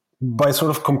sort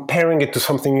of comparing it to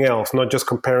something else, not just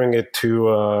comparing it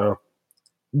to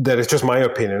that it's just my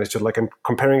opinion. It's just like I'm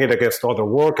comparing it against other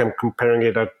work and comparing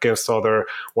it against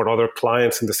what other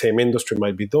clients in the same industry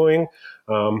might be doing.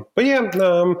 And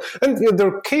there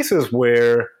are cases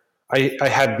where I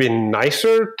had been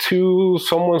nicer to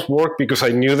someone's work because I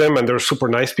knew them and they're super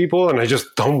nice people, and I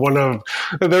just don't want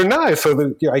to. They're nice,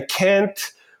 so I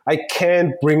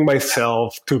can't bring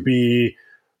myself to be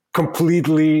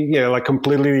completely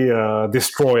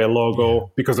destroy a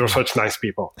logo because they're such nice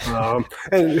people.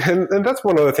 And that's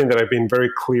one other thing that I've been very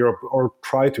clear or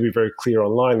try to be very clear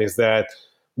online is that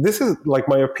this is like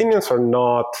my opinions are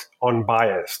not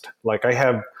unbiased. Like I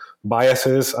have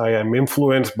biases. I am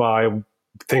influenced by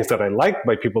things that I like,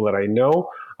 by people that I know.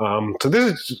 So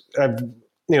this is,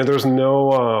 there's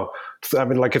no, it's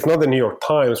not the New York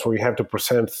Times where you have to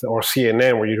present, or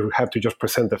CNN where you have to just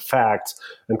present the facts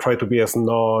and try to be as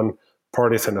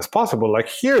non-partisan as possible. Like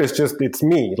here it's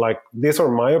me. Like these are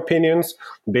my opinions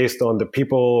based on the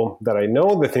people that I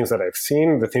know, the things that I've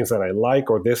seen, the things that I like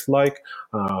or dislike.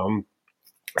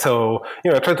 So,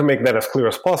 I try to make that as clear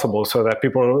as possible so that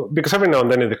people, because every now and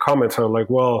then in the comments are like,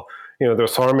 well,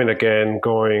 there's Armin again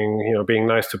going, being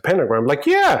nice to Pentagram. Like,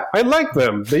 yeah, I like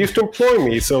them. They used to employ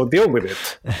me, so deal with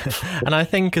it. And I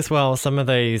think as well, some of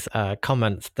those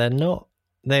comments, they're not,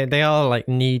 they are like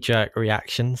knee-jerk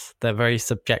reactions. They're very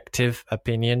subjective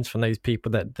opinions from those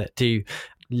people that do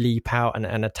leap out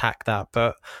and attack that.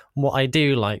 But what I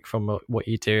do like from what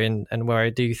you do and where I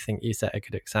do think you set a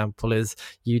good example is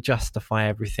you justify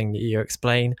everything that you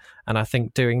explain. And I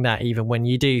think doing that, even when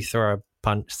you do throw a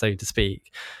punch, so to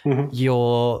speak,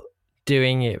 you're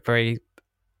doing it very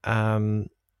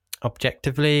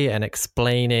objectively and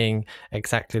explaining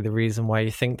exactly the reason why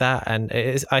you think that. And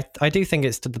it is, I do think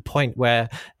it's to the point where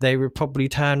they would probably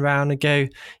turn around and go,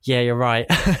 yeah, you're right.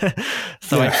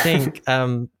 So I think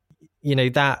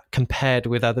that compared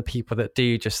with other people that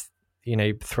do just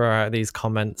throw out these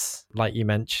comments like you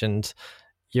mentioned,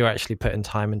 you're actually putting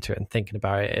time into it and thinking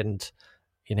about it and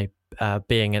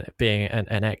being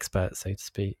an expert, so to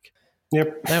speak.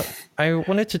 Yep. Now, I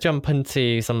wanted to jump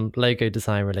into some logo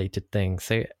design related things.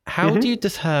 So how do you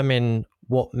determine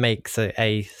what makes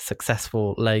a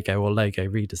successful logo or logo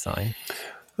redesign?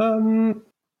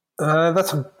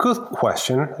 That's a good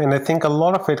question. And I think a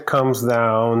lot of it comes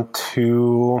down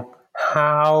to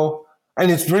how And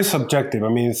it's very subjective. I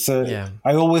mean,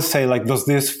 I always say, like, does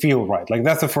this feel right? Like,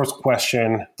 that's the first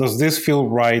question. Does this feel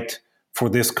right for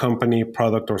this company,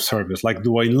 product, or service? Like,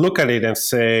 do I look at it and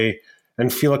say,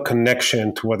 and feel a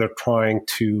connection to what they're trying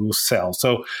to sell?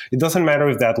 So it doesn't matter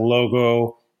if that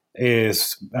logo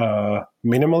is a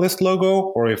minimalist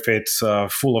logo or if it's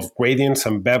full of gradients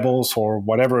and bevels or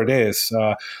whatever it is.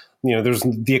 There's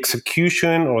the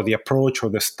execution or the approach or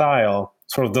the style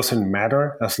sort of doesn't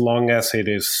matter as long as it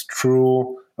is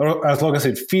true, or as long as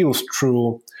it feels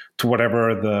true to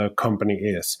whatever the company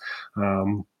is.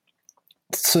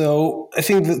 So I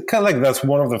think kind of like that's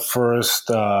one of the first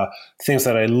things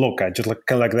that I look at, just like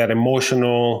kind of like that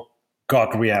emotional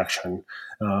gut reaction.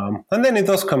 And then it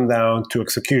does come down to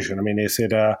execution. I mean, is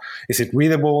it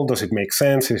readable? Does it make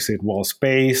sense? Is it well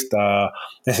spaced?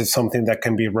 Is it something that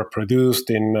can be reproduced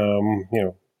in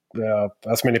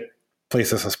as many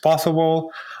places as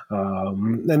possible?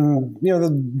 And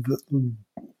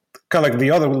kind of like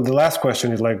the last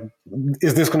question is like,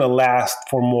 is this going to last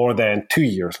for more than 2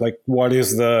 years? Like, what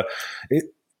is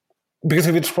because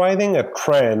if it's riding a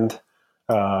trend,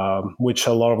 which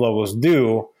a lot of logos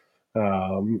do,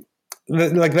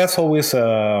 that's always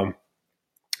something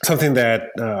that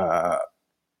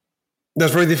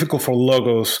that's very difficult for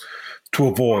logos to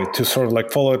avoid, to sort of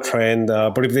like follow a trend.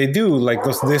 But if they do, like,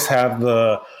 does this have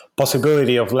the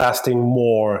possibility of lasting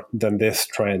more than this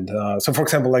trend? So, for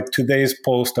example, like today's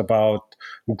post about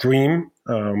Dream,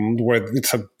 where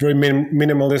it's a very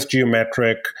minimalist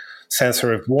geometric sans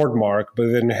serif word mark, but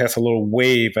then it has a little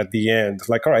wave at the end. It's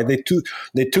like, all right, they took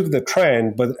the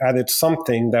trend, but added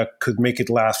something that could make it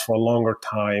last for a longer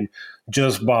time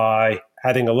just by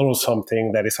adding a little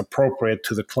something that is appropriate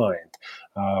to the client.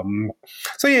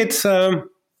 So yeah, it's I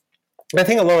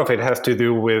think a lot of it has to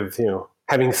do with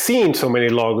having seen so many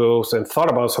logos and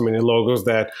thought about so many logos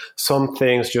that some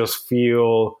things just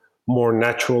feel more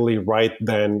naturally right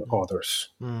than others.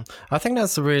 I think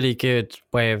that's a really good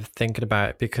way of thinking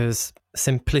about it, because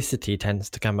simplicity tends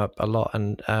to come up a lot,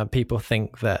 and people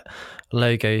think that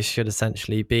logos should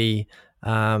essentially be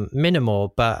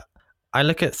minimal. But I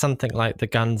look at something like the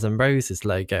Guns N' Roses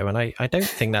logo, and I don't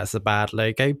think that's a bad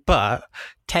logo, but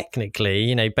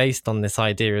technically, based on this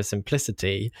idea of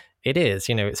simplicity, it is,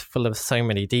 it's full of so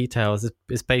many details.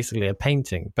 It's basically a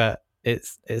painting, but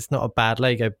it's not a bad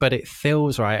logo, but it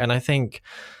feels right. And I think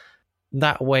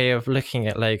that way of looking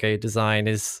at logo design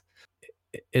is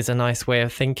a nice way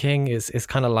of thinking. Is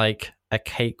kind of like a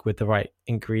cake with the right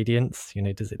ingredients.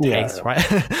 Does it taste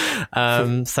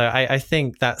right? So I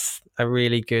think that's a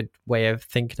really good way of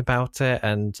thinking about it,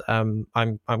 and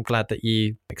I'm glad that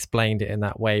you explained it in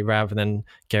that way rather than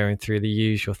going through the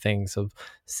usual things of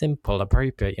simple,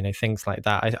 appropriate, things like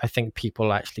that. I think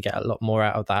people actually get a lot more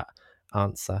out of that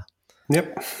answer.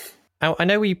 Yep. I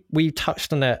know we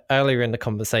touched on it earlier in the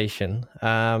conversation,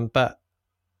 but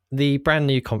the brand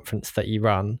new conference that you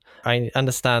run, I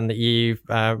understand that you've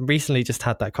recently just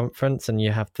had that conference, and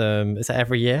you have them, is it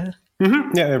every year?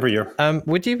 Mm-hmm. Yeah, every year.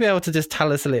 Would you be able to just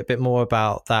tell us a little bit more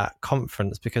about that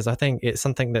conference? Because I think it's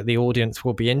something that the audience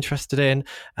will be interested in,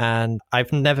 and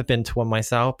I've never been to one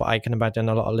myself, but I can imagine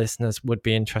a lot of listeners would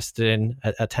be interested in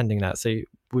attending that. So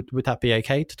would that be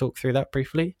okay to talk through that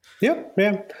briefly? Yeah.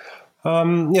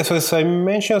 So as I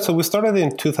mentioned, so we started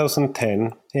in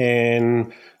 2010,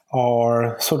 and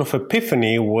our sort of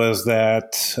epiphany was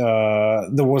that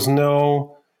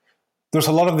there's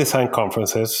a lot of design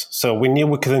conferences, so we knew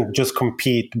we couldn't just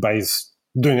compete by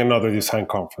doing another design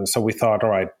conference. So we thought, all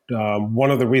right,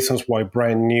 one of the reasons why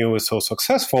Brand New is so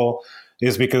successful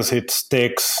is because it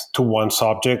sticks to one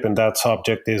subject, and that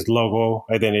subject is logo,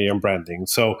 identity, and branding.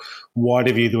 So what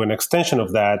if you do an extension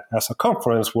of that as a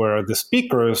conference where the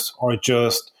speakers are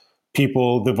just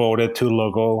people devoted to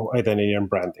logo, identity, and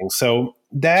branding? So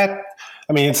that,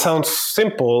 I mean, it sounds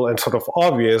simple and sort of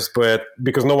obvious, but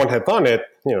because no one had done it,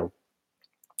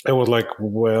 it was like,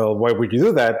 well, why would you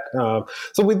do that?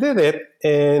 So we did it,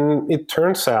 and it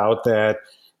turns out that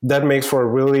makes for a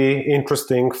really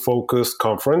interesting, focused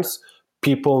conference.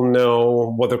 People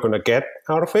know what they're going to get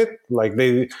out of it. Like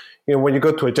when you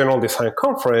go to a general design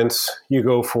conference, you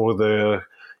go for the,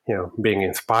 being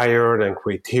inspired and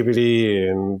creativity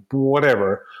and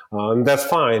whatever. And that's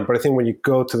fine. But I think when you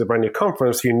go to the Brand New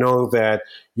conference, you know that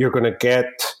you're going to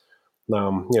get,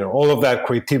 all of that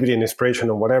creativity and inspiration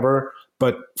and whatever,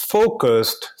 but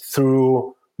focused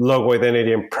through logo,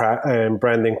 identity, and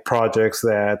branding projects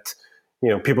that,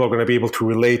 people are going to be able to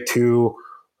relate to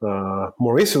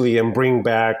more easily and bring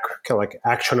back kind of like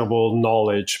actionable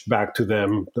knowledge back to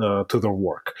them, to their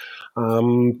work.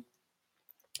 And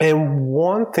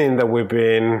one thing that we've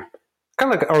been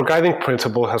kind of like our guiding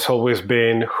principle has always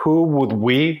been, who would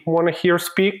we want to hear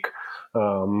speak?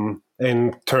 I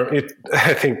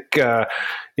think, to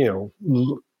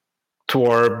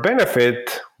our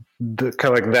benefit, the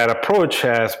kind of like that approach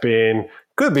has been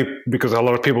good because a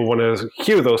lot of people want to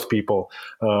hear those people.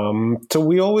 So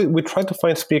we try to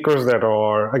find speakers that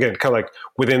are, again, kind of like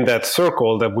within that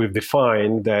circle that we've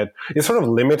defined, that it sort of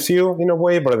limits you in a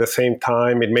way, but at the same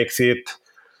time, it makes it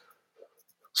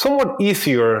somewhat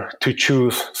easier to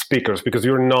choose speakers, because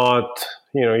you're not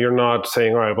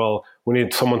saying, all right, well, we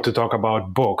need someone to talk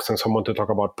about books and someone to talk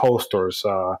about posters,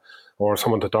 or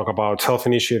someone to talk about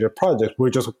self-initiated projects.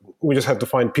 We just have to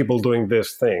find people doing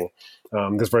this thing,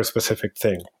 this very specific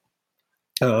thing.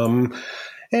 So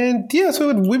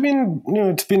we've been,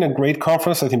 it's been a great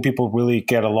conference. I think people really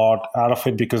get a lot out of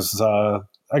it because,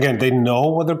 again, they know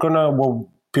what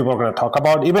people are going to talk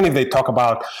about. Even if they talk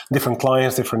about different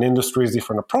clients, different industries,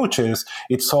 different approaches,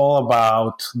 it's all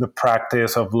about the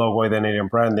practice of logo identity and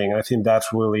branding. I think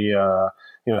that's really,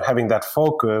 having that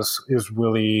focus is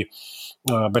really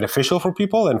beneficial for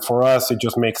people. And for us, it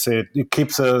gives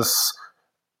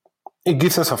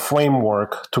us a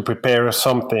framework to prepare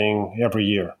something every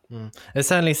year. It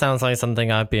certainly sounds like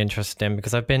something I'd be interested in,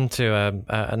 because I've been to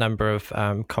a number of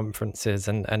conferences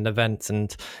and events,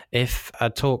 and if a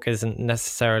talk isn't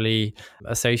necessarily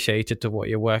associated to what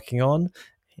you're working on,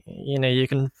 you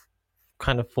can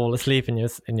kind of fall asleep in your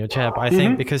chair. But I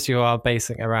think because you are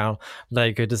basing around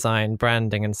logo design,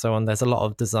 branding, and so on, there's a lot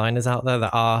of designers out there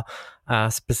that are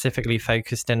specifically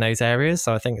focused in those areas.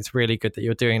 So I think it's really good that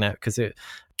you're doing that, because it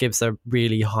gives a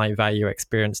really high value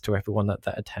experience to everyone that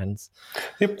attends.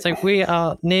 Yep. So we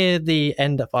are near the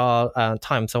end of our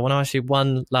time. So I want to ask you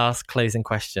one last closing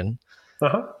question.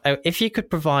 If you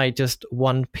could provide just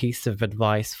one piece of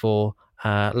advice for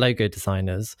logo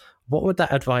designers, what would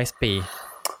that advice be?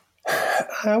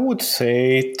 I would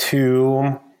say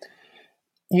to,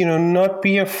 not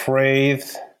be afraid.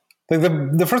 Like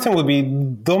the first thing would be,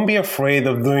 don't be afraid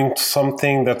of doing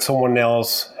something that someone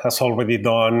else has already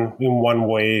done in one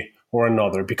way or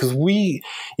another. Because we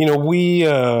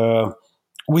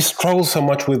struggle so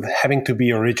much with having to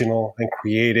be original and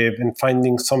creative and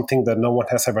finding something that no one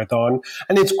has ever done.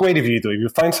 And it's great if you do. If you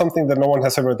find something that no one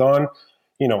has ever done,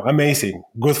 amazing,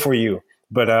 good for you.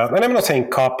 But and I'm not saying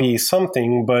copy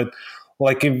something, but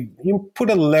like if you put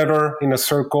a letter in a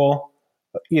circle,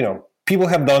 people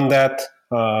have done that.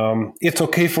 It's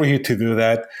okay for you to do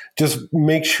that. Just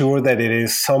make sure that it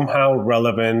is somehow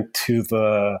relevant to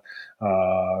the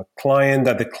client,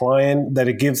 that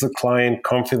it gives the client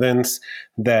confidence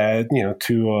that,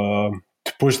 to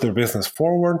push their business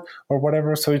forward or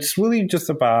whatever. So it's really just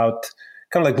about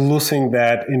kind of like losing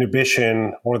that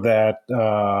inhibition or that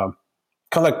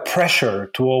kind of like pressure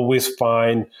to always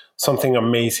find something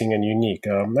amazing and unique.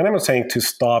 And I'm not saying to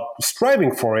stop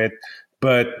striving for it,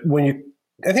 but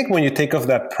I think when you take off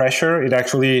that pressure, it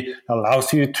actually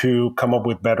allows you to come up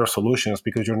with better solutions,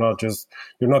 because you're not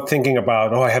thinking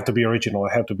about, I have to be original,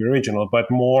 but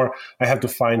more, I have to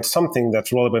find something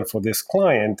that's relevant for this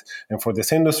client and for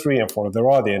this industry and for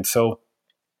their audience. So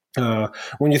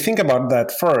when you think about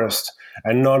that first,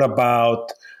 and not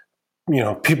about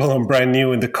people on Brand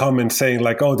New in the comments saying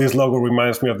like, this logo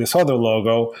reminds me of this other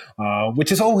logo,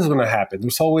 which is always going to happen.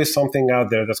 There's always something out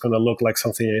there that's going to look like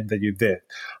something that you did.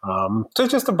 So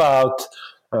it's just about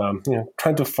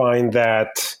trying to find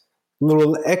that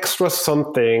little extra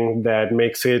something that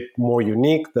makes it more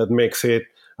unique, that makes it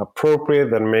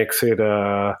appropriate, that makes it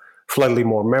slightly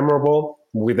more memorable,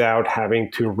 without having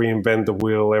to reinvent the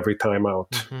wheel every time out.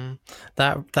 Mm-hmm.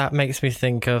 That makes me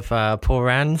think of Paul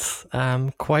Rand's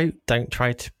quote: "Don't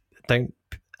try to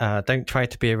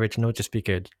be original, just be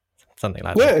good." Something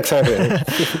like that. Yeah, exactly.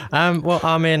 Well,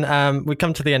 Armin, we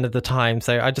come to the end of the time,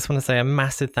 so I just want to say a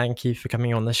massive thank you for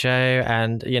coming on the show,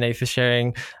 and for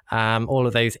sharing all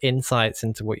of those insights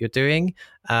into what you're doing.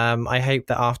 I hope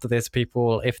that after this,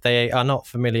 people, if they are not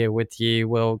familiar with you,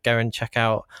 will go and check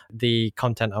out the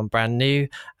content on Brand New,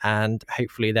 and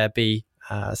hopefully there'll be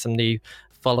some new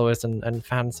followers and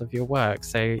fans of your work.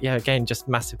 So yeah, again, just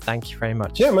massive thank you very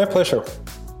much. Yeah, my pleasure.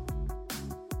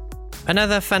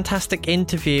 Another fantastic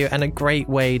interview and a great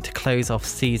way to close off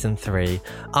season 3.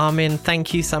 Armin,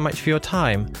 thank you so much for your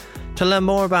time. To learn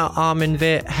more about Armin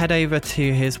Vit, head over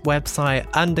to his website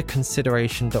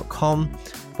underconsideration.com,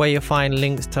 where you'll find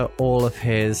links to all of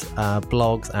his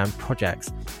blogs and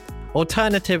projects.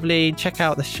 Alternatively, check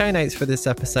out the show notes for this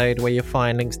episode, where you'll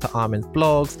find links to Armin's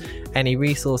blogs, any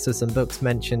resources and books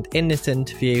mentioned in this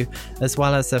interview, as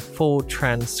well as a full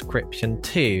transcription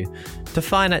too. To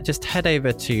find that, just head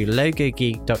over to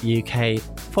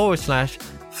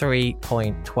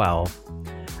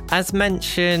logogeek.uk/3.12. As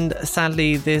mentioned,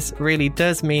 sadly, this really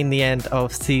does mean the end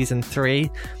of season 3.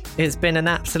 It's been an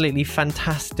absolutely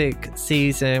fantastic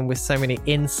season with so many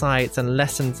insights and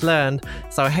lessons learned,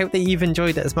 so I hope that you've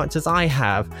enjoyed it as much as I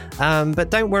have. But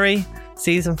don't worry,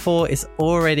 season 4 is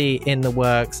already in the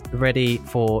works, ready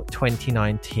for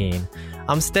 2019.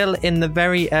 I'm still in the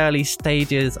very early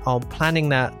stages of planning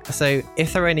that, so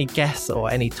if there are any guests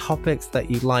or any topics that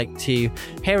you'd like to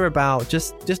hear about,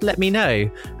 just let me know.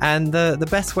 And the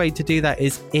best way to do that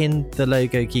is in the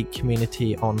Logo Geek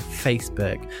community on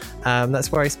Facebook.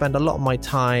 That's where I spend a lot of my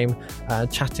time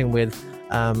chatting with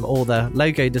all the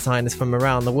logo designers from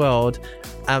around the world.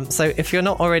 So if you're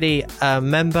not already a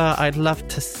member, I'd love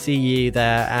to see you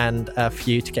there and for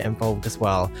you to get involved as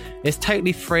well. It's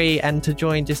totally free, and to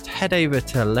join, just head over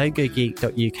to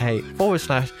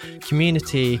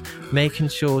logogeek.uk/community, making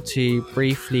sure to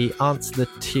briefly answer the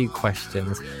 2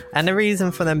 questions. And the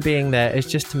reason for them being there is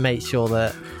just to make sure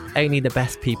that only the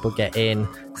best people get in.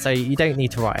 So you don't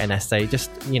need to write an essay, just,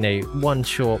 one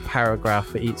short paragraph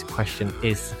for each question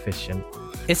is sufficient.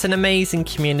 It's an amazing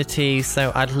community,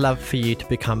 so I'd love for you to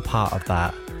become part of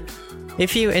that.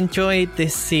 If you enjoyed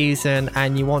this season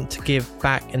and you want to give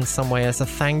back in some way as a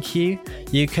thank you,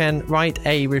 you can write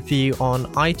a review on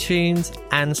iTunes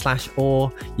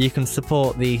or you can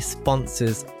support the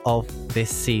sponsors of this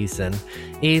season.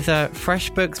 Either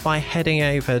FreshBooks by heading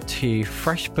over to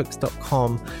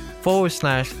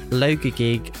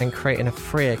freshbooks.com/LogoGeek and creating a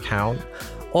free account,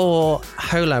 or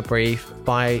Holabrief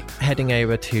by heading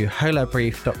over to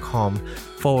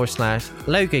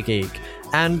holabrief.com/LogoGeek.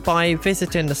 And by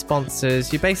visiting the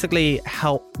sponsors, you basically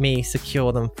help me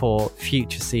secure them for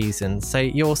future seasons. So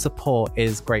your support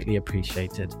is greatly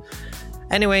appreciated.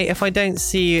 Anyway, if I don't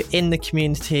see you in the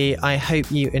community, I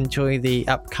hope you enjoy the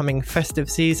upcoming festive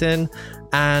season,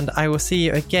 and I will see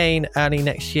you again early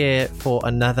next year for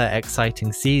another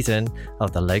exciting season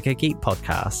of the Logo Geek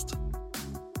podcast.